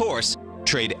run its course,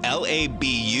 trade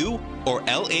LABU or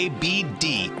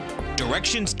LABD.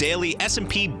 Direction's daily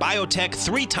S&P Biotech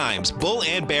 3 times bull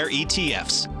and bear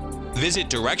ETFs. Visit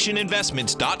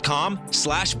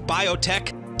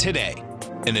directioninvestments.com/biotech today.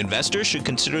 An investor should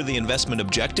consider the investment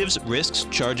objectives, risks,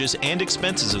 charges, and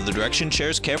expenses of the Direction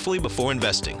shares carefully before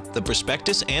investing. The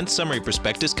prospectus and summary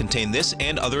prospectus contain this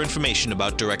and other information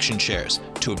about Direction shares.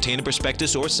 To obtain a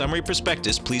prospectus or summary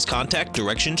prospectus, please contact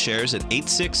Direction shares at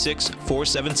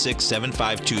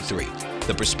 866-476-7523.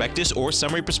 The prospectus or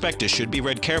summary prospectus should be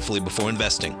read carefully before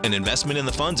investing. An investment in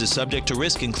the funds is subject to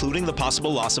risk, including the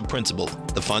possible loss of principal.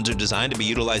 The funds are designed to be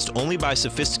utilized only by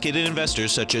sophisticated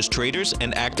investors such as traders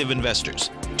and active investors.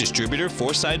 Distributor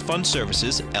Foreside Fund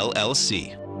Services,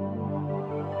 LLC.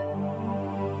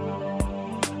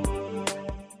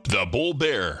 The Bull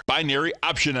Bear Binary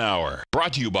Option Hour,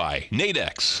 brought to you by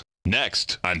Nadex.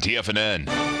 Next on TFNN.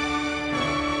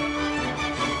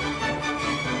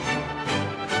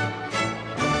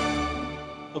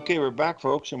 Okay, we're back,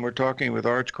 folks, and we're talking with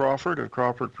Arch Crawford of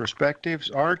Crawford Perspectives.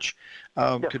 Arch,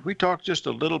 could we talk just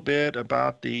a little bit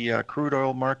about the crude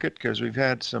oil market? Because we've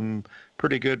had some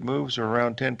pretty good moves,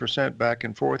 around 10% back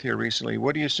and forth here recently.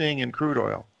 What are you seeing in crude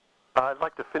oil? I'd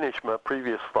like to finish my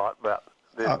previous thought about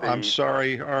I'm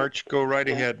sorry, Arch. Go right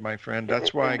ahead, my friend.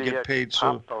 That's why I get paid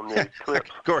so. On the eclipse.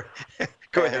 Go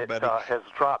ahead, buddy. It has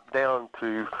dropped down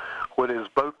to what is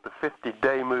both the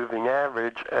 50-day moving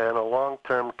average and a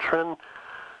long-term trend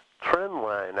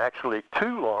line, actually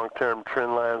 2 long-term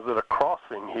trend lines that are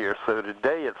crossing here. So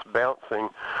today it's bouncing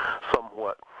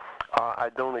somewhat. I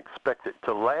don't expect it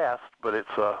to last, but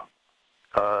it's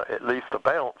at least a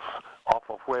bounce off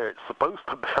of where it's supposed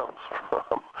to bounce from.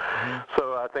 Mm-hmm.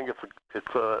 So I think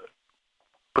it's a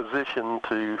position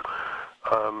to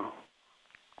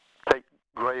take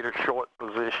greater short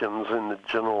positions in the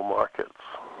general markets.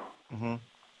 Mm-hmm.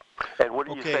 And what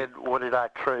you said, what did I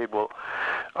trade? Well,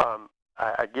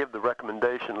 I give the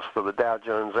recommendations for the Dow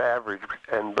Jones average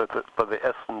and for the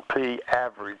S&P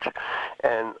average,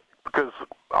 and because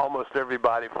almost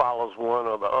everybody follows one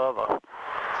or the other,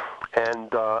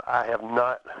 and I have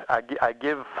not. I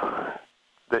give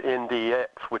the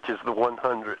NDX, which is the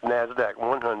 100 Nasdaq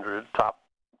 100 top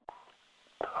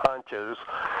honchos,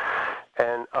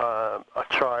 and a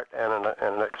chart and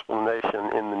an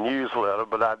explanation in the newsletter,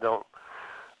 but I don't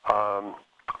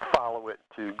follow it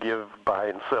to give buy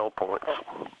and sell points.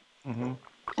 Mm-hmm.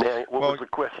 Now, what was the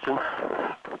question?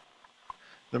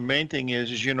 The main thing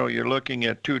is, you're looking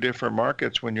at 2 different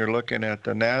markets when you're looking at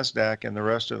the Nasdaq and the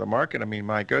rest of the market. I mean,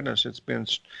 my goodness, it's been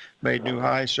made new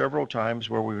highs several times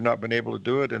where we've not been able to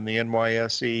do it in the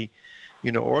NYSE,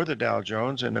 or the Dow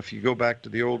Jones. And if you go back to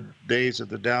the old days of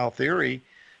the Dow theory,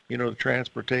 the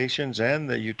transportations and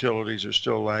the utilities are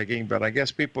still lagging, but I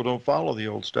guess people don't follow the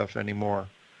old stuff anymore.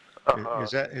 Is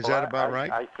that about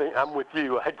right? I think I'm with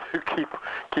you. I do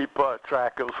keep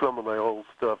track of some of the old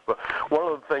stuff. But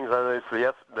one of the things I noticed,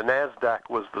 the Nasdaq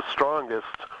was the strongest.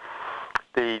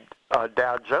 The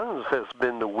Dow Jones has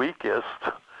been the weakest,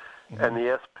 and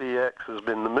the SPX has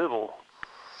been the middle.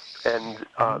 And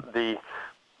the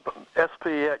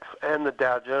SPX and the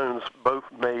Dow Jones both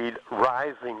made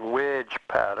rising wedge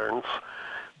patterns.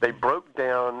 They broke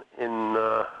down in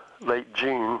late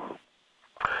June,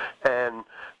 and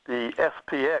the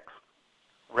SPX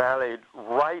rallied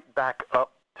right back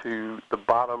up to the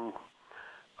bottom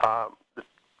of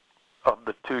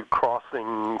the 2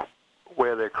 crossing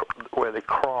where they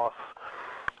cross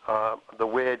the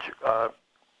wedge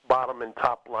bottom and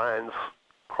top lines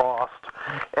crossed,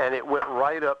 and it went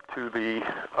right up to the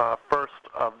first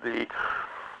of the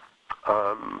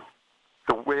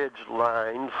wedge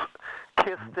lines,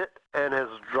 kissed it, and has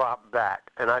dropped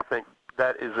back. And I think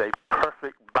that is a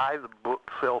perfect buy-the-book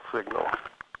sell signal.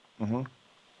 Mm-hmm.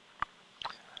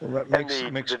 Well, that makes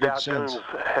the good Dow sense. Jones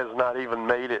has not even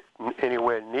made it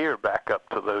anywhere near back up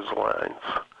to those lines.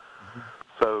 Mm-hmm.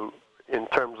 So in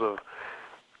terms of,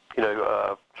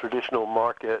 traditional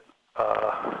market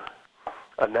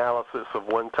analysis of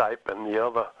one type and the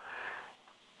other,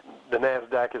 the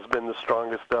Nasdaq has been the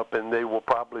strongest up, and they will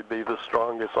probably be the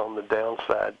strongest on the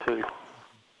downside too.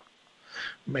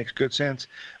 Makes good sense.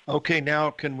 Okay,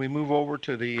 now can we move over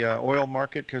to the oil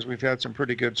market, because we've had some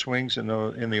pretty good swings in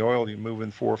the oil. You're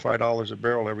moving $4 or $5 a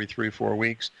barrel every 3-4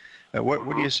 weeks.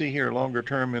 What do you see here longer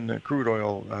term in the crude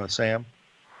oil, Sam?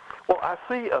 Well, I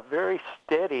see a very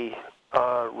steady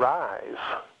rise.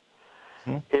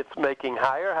 It's making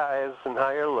higher highs and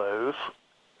higher lows,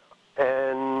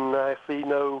 and I see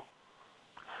no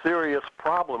serious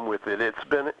problem with it. It's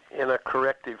been in a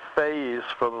corrective phase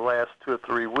for the last 2 or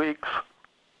 3 weeks,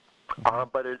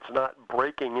 but it's not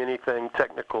breaking anything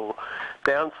technical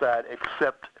downside,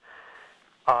 except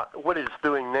what it's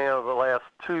doing now the last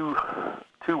two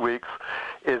weeks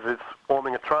is it's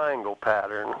forming a triangle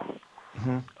pattern,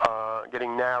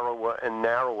 getting narrower and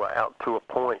narrower out to a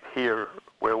point here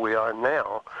where we are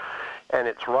now. And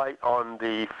it's right on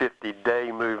the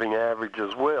 50-day moving average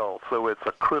as well. So it's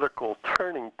a critical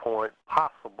turning point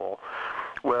possible,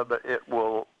 whether it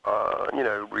will,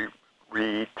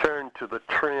 return to the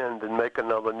trend and make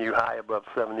another new high above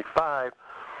 75,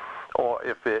 or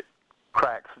if it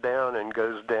cracks down and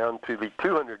goes down to the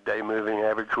 200-day moving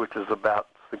average, which is about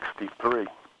 63.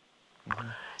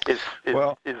 Is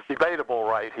debatable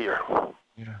right here.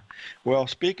 Yeah. Well,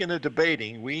 speaking of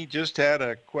debating, we just had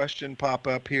a question pop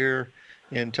up here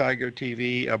in Tiger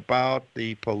TV about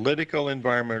the political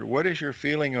environment. What is your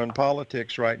feeling on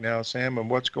politics right now, Sam, and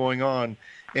what's going on?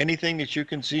 Anything that you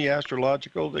can see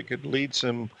astrological that could lead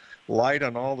some light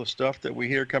on all the stuff that we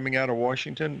hear coming out of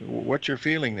Washington? What's your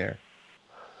feeling there?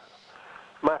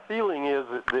 My feeling is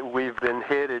that we've been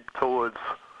headed towards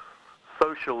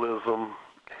socialism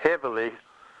heavily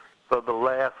for the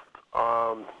last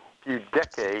few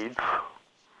decades,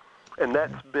 and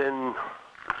that's been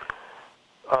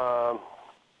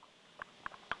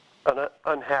an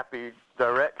unhappy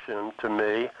direction to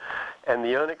me. And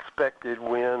the unexpected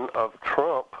win of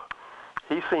Trump,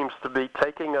 he seems to be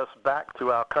taking us back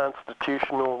to our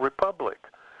constitutional republic,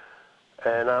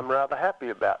 and I'm rather happy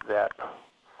about that.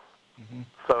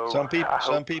 So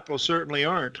some people certainly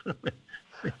aren't.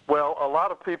 Well, a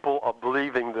lot of people are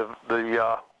believing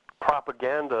the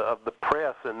propaganda of the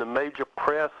press, and the major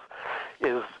press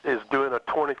is doing a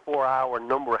 24-hour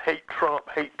number of hate Trump,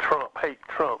 hate Trump, hate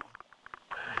Trump.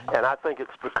 And I think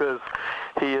it's because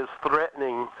he is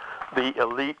threatening the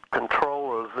elite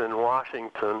controllers in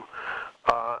Washington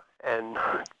and,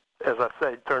 as I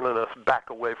say, turning us back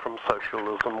away from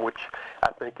socialism, which I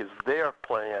think is their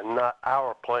plan, not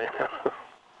our plan.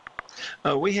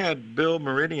 We had Bill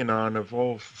Meridian on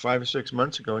 5 or 6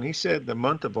 months ago, and he said the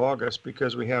month of August,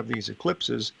 because we have these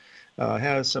eclipses,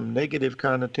 has some negative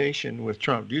connotation with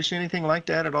Trump. Do you see anything like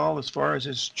that at all as far as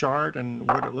his chart and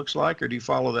what it looks like, or do you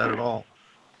follow that at all?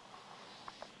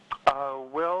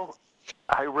 Well,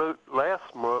 I wrote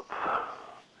last month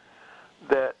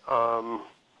that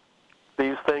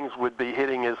these things would be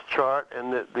hitting his chart,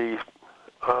 and that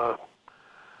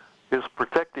his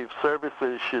protective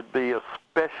services should be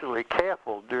especially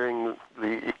careful during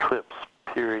the eclipse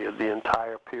period, the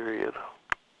entire period.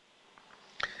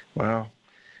 Wow.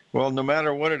 Well, no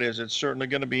matter what it is, it's certainly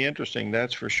going to be interesting,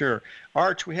 that's for sure.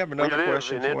 Arch, we have another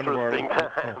question from one of our...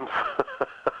 Times.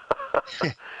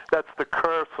 That's the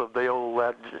curse of the old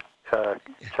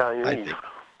Chinese.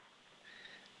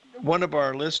 One of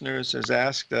our listeners has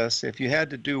asked us, if you had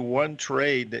to do one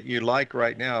trade that you like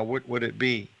right now, what would it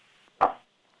be?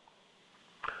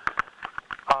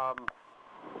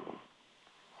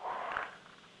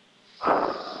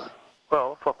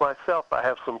 Well, for myself, I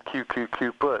have some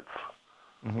QQQ puts.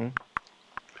 I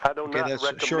do not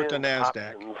recommend short the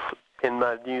NASDAQ options in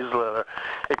my newsletter,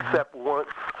 except once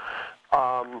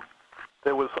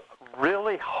there was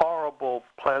really horrible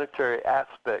planetary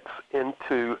aspects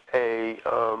into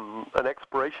an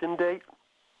expiration date.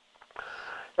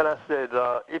 And I said,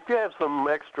 if you have some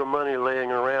extra money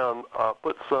laying around,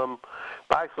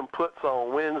 buy some puts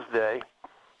on Wednesday,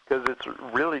 because it's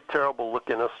really terrible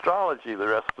looking astrology the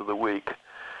rest of the week.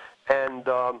 And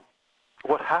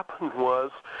what happened was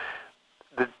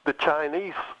the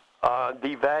Chinese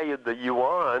devalued the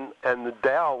yuan, and the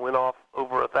Dow went off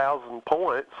over 1,000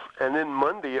 points, and then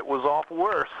Monday it was off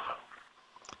worse.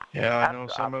 Yeah, I know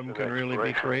some of them can really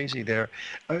be crazy there.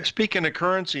 Speaking of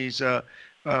currencies,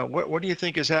 what do you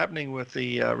think is happening with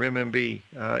the renminbi?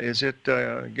 Is it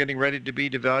getting ready to be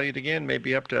devalued again,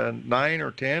 maybe up to 9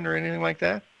 or 10 or anything like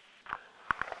that?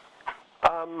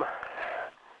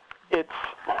 It's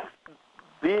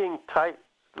being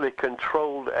tightly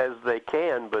controlled as they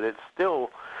can, but it's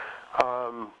still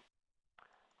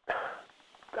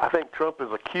I think Trump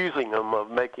is accusing them of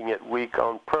making it weak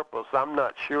on purpose. I'm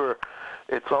not sure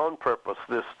it's on purpose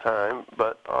this time,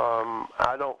 but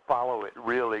I don't follow it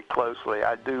really closely.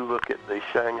 I do look at the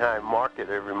Shanghai market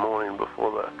every morning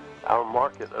before our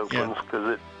market opens, because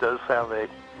it does have a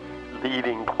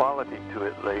leading quality to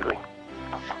it lately.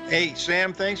 Hey,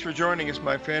 Sam, thanks for joining us,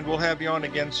 my friend. We'll have you on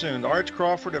again soon. Arch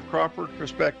Crawford of Crawford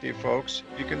Perspective, folks.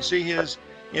 You can see his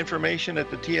information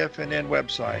at the TFNN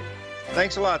website.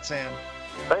 Thanks a lot, Sam.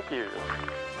 Thank you.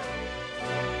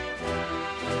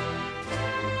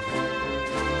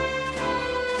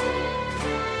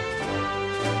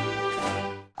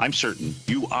 I'm certain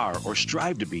you are or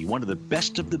strive to be one of the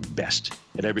best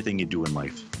at everything you do in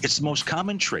life. It's the most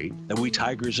common trait that we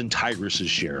tigers and tigresses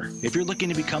share. If you're looking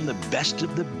to become the best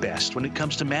of the best when it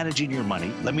comes to managing your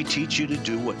money, let me teach you to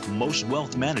do what most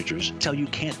wealth managers tell you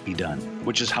can't be done,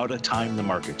 which is how to time the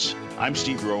markets. I'm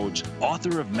Steve Rhodes,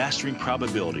 author of Mastering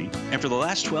Probability, and for the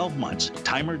last 12 months,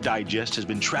 Timer Digest has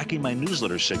been tracking my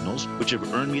newsletter signals, which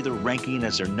have earned me the ranking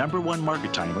as their #1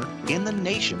 market timer in the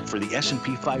nation for the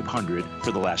S&P 500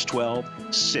 for the last 12,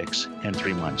 6, and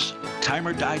 3 months.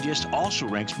 Timer Digest also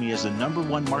ranks me as the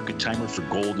 #1 market timer for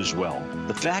gold as well.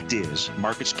 The fact is,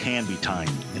 markets can be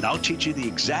timed, and I'll teach you the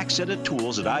exact set of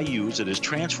tools that I use that has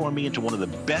transformed me into one of the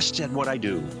best at what I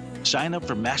do. Sign up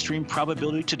for Mastering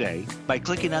Probability today by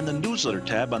clicking on the newsletter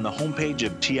tab on the homepage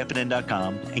of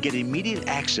TFNN.com and get immediate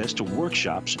access to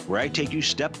workshops where I take you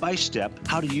step by step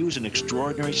how to use an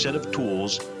extraordinary set of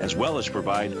tools, as well as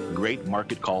provide great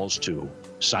market calls too.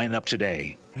 Sign up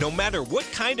today. No matter what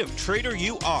kind of trader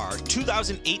you are,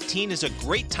 2018 is a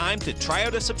great time to try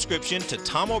out a subscription to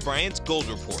Tom O'Brien's Gold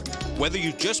Report. Whether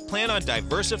you just plan on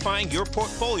diversifying your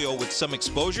portfolio with some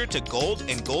exposure to gold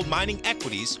and gold mining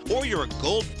equities, or you're a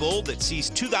gold bull that sees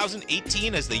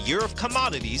 2018 as the year of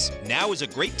commodities, now is a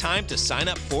great time to sign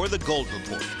up for the Gold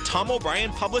Report. Tom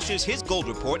O'Brien publishes his Gold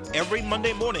Report every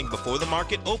Monday morning before the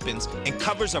market opens and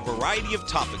covers a variety of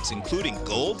topics including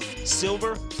gold,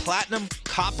 silver, platinum,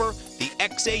 copper, the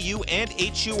XAU and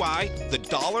HUI, the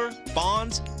dollar,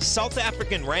 bonds, South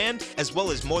African rand, as well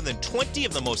as more than 20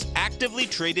 of the most actively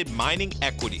traded mining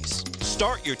equities.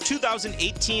 Start your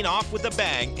 2018 off with a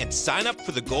bang and sign up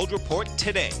for the Gold Report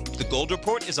today. The Gold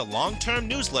Report is a long-term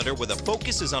newsletter where the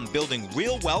focus is on building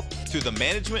real wealth through the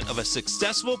management of a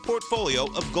successful portfolio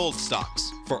of gold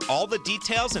stocks. For all the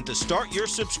details and to start your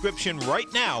subscription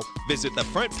right now, visit the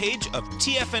front page of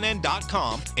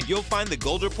TFNN.com and you'll find the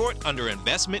Gold Report under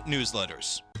Investment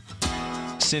Newsletters.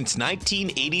 Since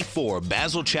 1984,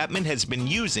 Basil Chapman has been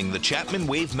using the Chapman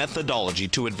Wave methodology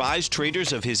to advise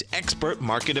traders of his expert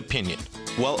market opinion.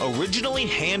 While originally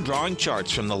hand-drawing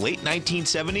charts from the late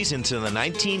 1970s into the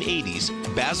 1980s,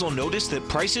 Basil noticed that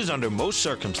prices under most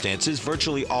circumstances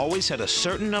virtually always had a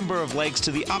certain number of legs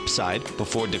to the upside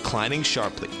before declining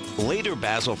sharply. Later,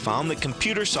 Basil found that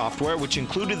computer software, which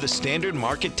included the standard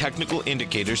market technical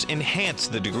indicators,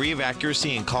 enhanced the degree of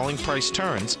accuracy in calling price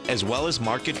turns, as well as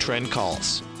market trend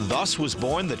calls. Thus was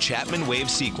born the Chapman Wave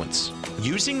sequence.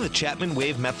 Using the Chapman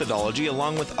Wave methodology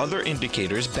along with other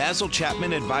indicators, Basil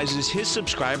Chapman advises his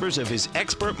subscribers of his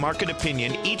expert market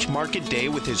opinion each market day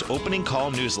with his opening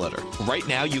call newsletter. Right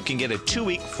now, you can get a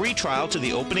 2-week free trial to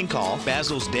the opening call,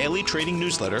 Basil's daily trading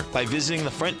newsletter, by visiting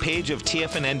the front page of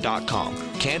TFNN.com.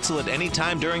 Cancel at any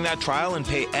time during that trial and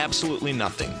pay absolutely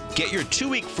nothing. Get your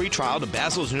 2-week free trial to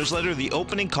Basil's newsletter, The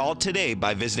Opening Call, today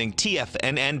by visiting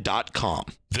TFNN.com.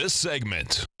 This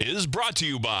segment is brought to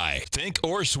you by Think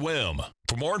or Swim.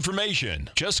 For more information,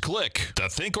 just click the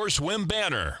Think or Swim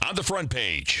banner on the front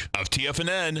page of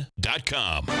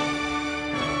TFNN.com.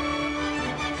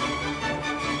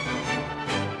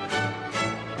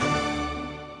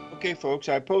 Okay, folks,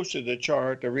 I posted a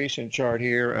chart, a recent chart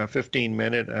here, a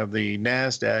 15-minute of the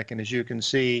NASDAQ, and as you can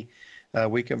see,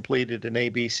 we completed an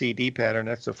ABCD pattern.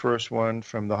 That's the first one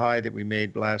from the high that we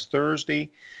made last Thursday.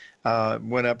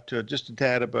 Went up to just a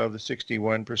tad above the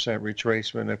 61%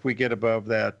 retracement. If we get above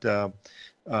that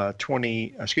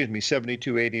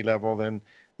 7280 level, then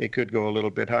it could go a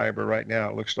little bit higher. But right now,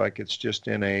 it looks like it's just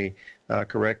in a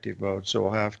corrective mode. So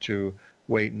we'll have to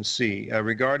wait and see.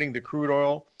 Regarding the crude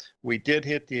oil, we did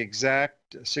hit the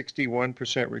exact 61%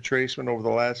 retracement over the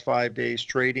last 5 days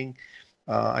trading.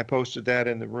 I posted that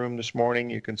in the room this morning.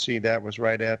 You can see that was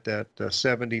right at that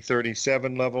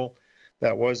 70.37 level.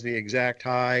 That was the exact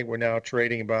high. We're now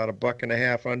trading about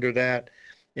 $1.50 under that,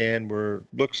 and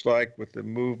looks like with the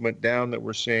movement down that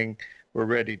we're seeing, we're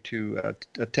ready to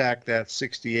attack that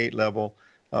 68 level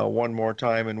one more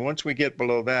time. And once we get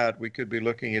below that, we could be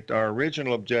looking at our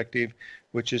original objective,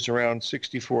 which is around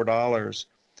 $64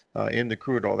 in the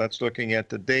crude oil. That's looking at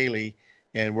the daily,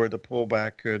 and where the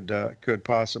pullback could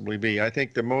possibly be. I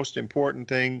think the most important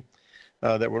thing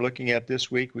that we're looking at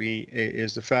this week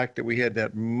is the fact that we had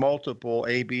that multiple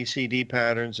ABCD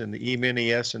patterns in the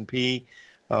E-mini S&P.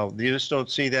 You just don't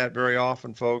see that very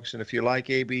often, folks. And if you like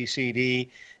ABCD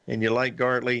and you like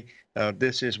Gartley,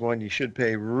 this is one you should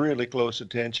pay really close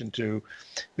attention to,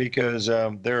 because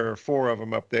there are 4 of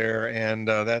them up there, and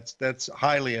that's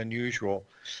highly unusual.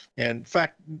 And in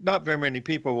fact, not very many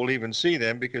people will even see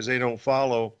them because they don't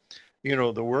follow,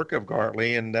 the work of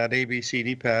Gartley, and that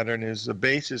ABCD pattern is the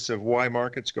basis of why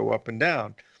markets go up and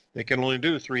down. They can only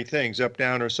do 3 things: up,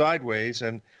 down, or sideways.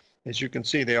 And as you can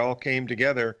see, they all came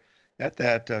together at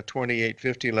that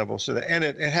 2850 level. So and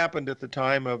it happened at the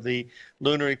time of the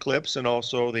lunar eclipse and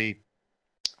also the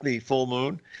full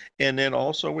moon. And then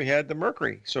also we had the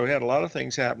Mercury. So we had a lot of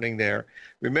things happening there.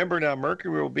 Remember now,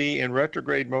 Mercury will be in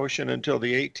retrograde motion until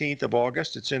the 18th of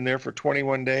August. It's in there for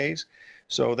 21 days.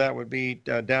 So that would be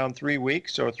down 3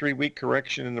 weeks. So a 3-week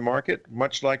correction in the market,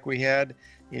 much like we had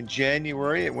in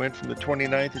January. It went from the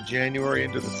 29th of January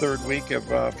into the 3rd week of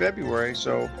February.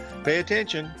 So pay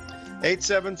attention.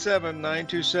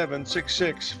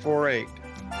 877-927-6648.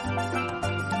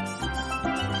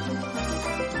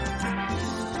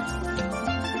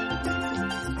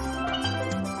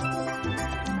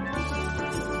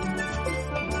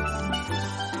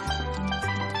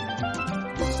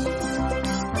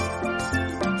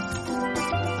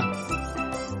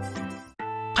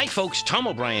 Hi folks, Tom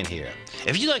O'Brien here.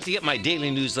 If you'd like to get my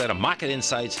daily newsletter, Market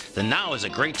Insights, then now is a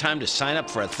great time to sign up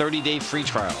for a 30-day free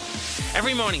trial.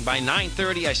 Every morning by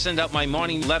 9:30, I send out my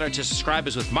morning letter to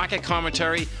subscribers with market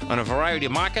commentary on a variety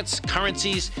of markets,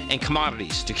 currencies, and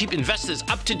commodities to keep investors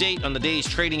up to date on the day's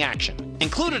trading action.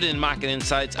 Included in Market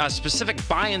Insights are specific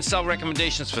buy and sell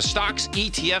recommendations for stocks,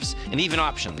 ETFs, and even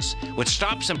options, with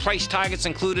stops and price targets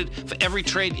included for every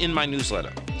trade in my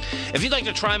newsletter. If you'd like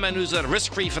to try my newsletter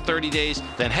risk-free for 30 days,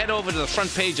 then head over to the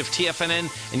front page of TFNN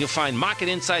and you'll find Market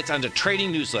Insights under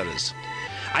Trading Newsletters.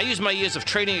 I use my years of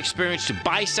trading experience to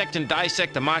bisect and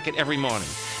dissect the market every morning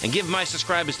and give my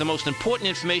subscribers the most important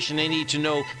information they need to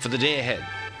know for the day ahead.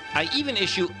 I even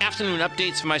issue afternoon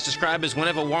updates for my subscribers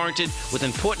whenever warranted with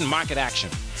important market action.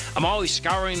 I'm always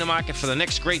scouring the market for the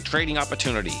next great trading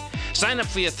opportunity. Sign up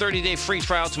for your 30-day free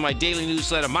trial to my daily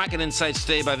newsletter, Market Insights,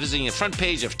 today by visiting the front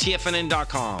page of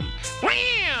TFNN.com.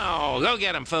 Wow! Go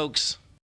get 'em, folks!